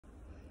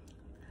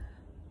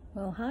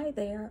Well, hi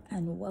there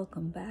and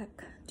welcome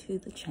back to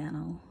the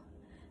channel.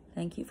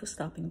 Thank you for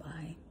stopping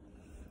by.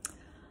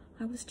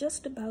 I was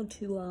just about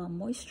to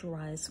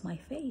moisturize my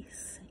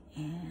face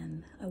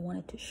and I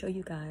wanted to show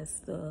you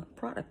guys the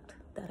product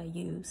that I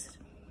used.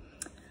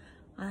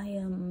 I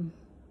am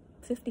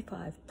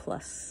 55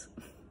 plus.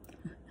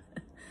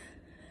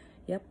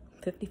 Yep,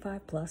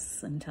 55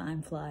 plus, and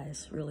time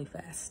flies really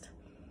fast.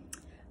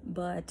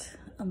 But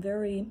I'm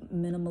very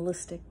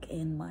minimalistic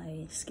in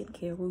my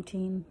skincare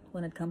routine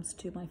when it comes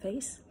to my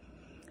face.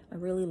 I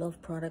really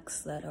love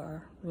products that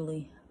are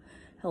really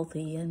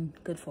healthy and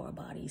good for our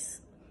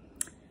bodies.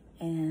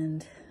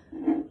 And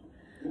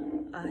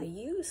I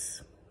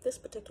use this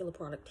particular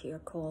product here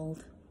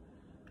called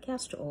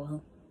castor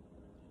oil.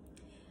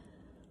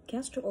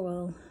 Castor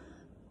oil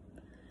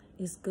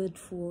is good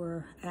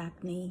for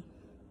acne,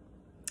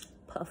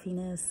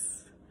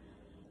 puffiness,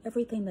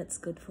 everything that's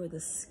good for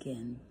the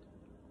skin.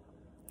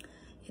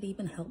 It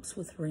even helps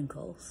with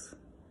wrinkles.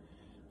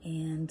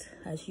 And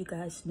as you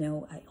guys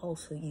know, I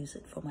also use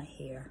it for my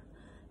hair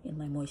in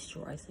my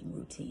moisturizing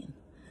routine.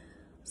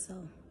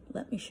 So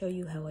let me show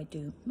you how I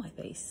do my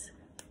face.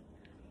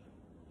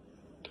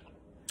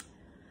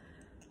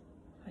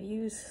 I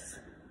use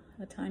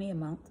a tiny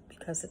amount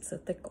because it's a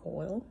thick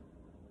oil.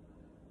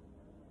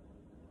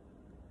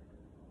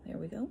 There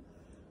we go.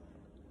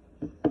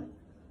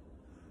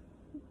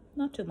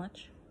 Not too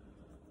much.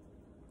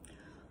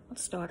 I'll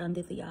start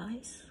under the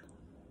eyes.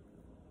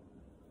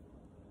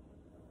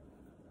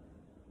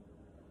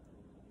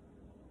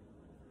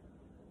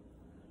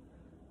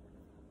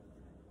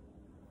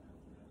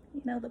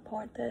 You know, the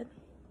part that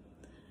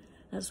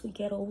as we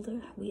get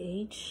older, we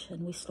age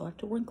and we start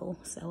to wrinkle.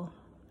 So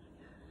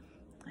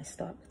I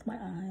start with my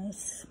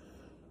eyes,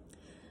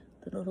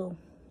 the little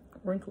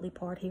wrinkly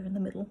part here in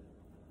the middle.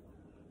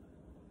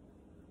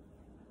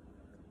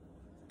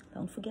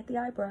 Don't forget the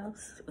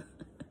eyebrows,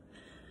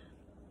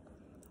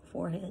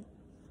 forehead.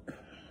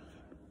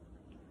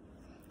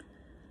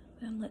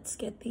 And let's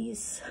get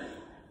these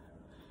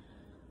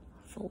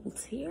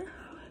folds here.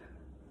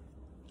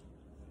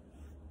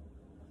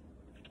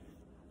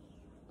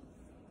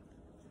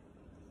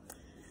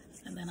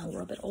 And then I'll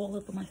rub it all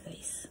over my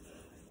face,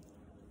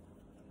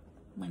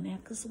 my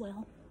neck as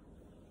well.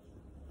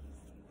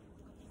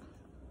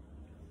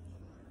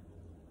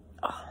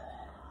 Oh,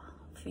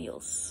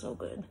 feels so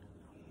good.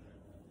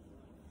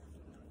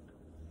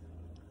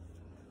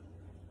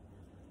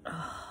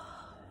 Oh.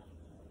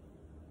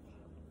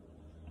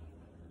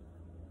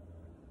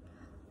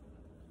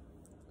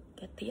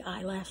 Get the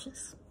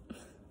eyelashes.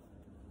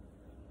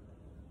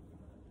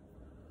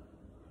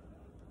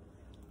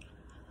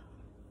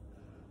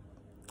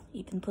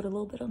 Even put a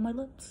little bit on my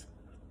lips.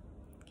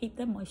 Keep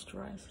them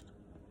moisturized.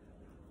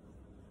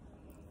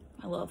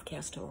 I love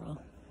castor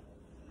oil.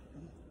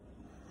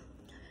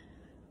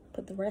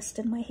 Put the rest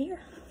in my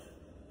hair.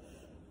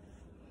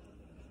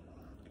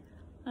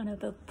 And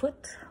if I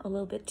put a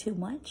little bit too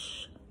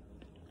much,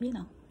 you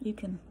know, you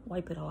can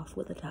wipe it off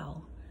with a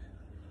towel.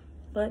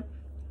 But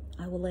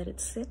I will let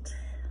it sit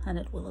and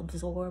it will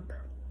absorb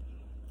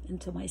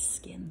into my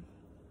skin.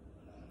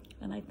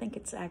 And I think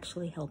it's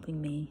actually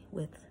helping me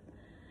with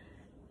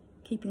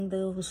keeping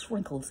those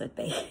wrinkles at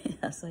bay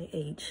as I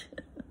age.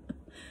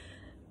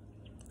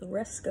 The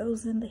rest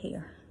goes in the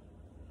hair.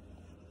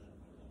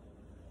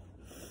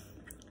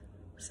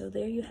 So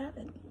there you have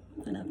it.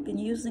 And I've been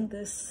using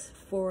this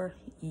for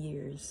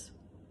years,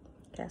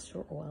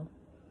 castor oil.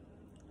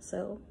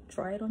 So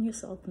try it on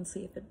yourself and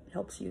see if it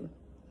helps you.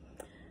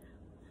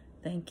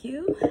 Thank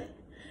you.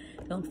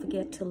 Don't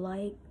forget to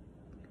like,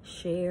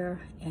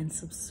 share, and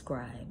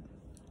subscribe.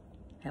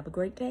 Have a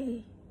great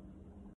day.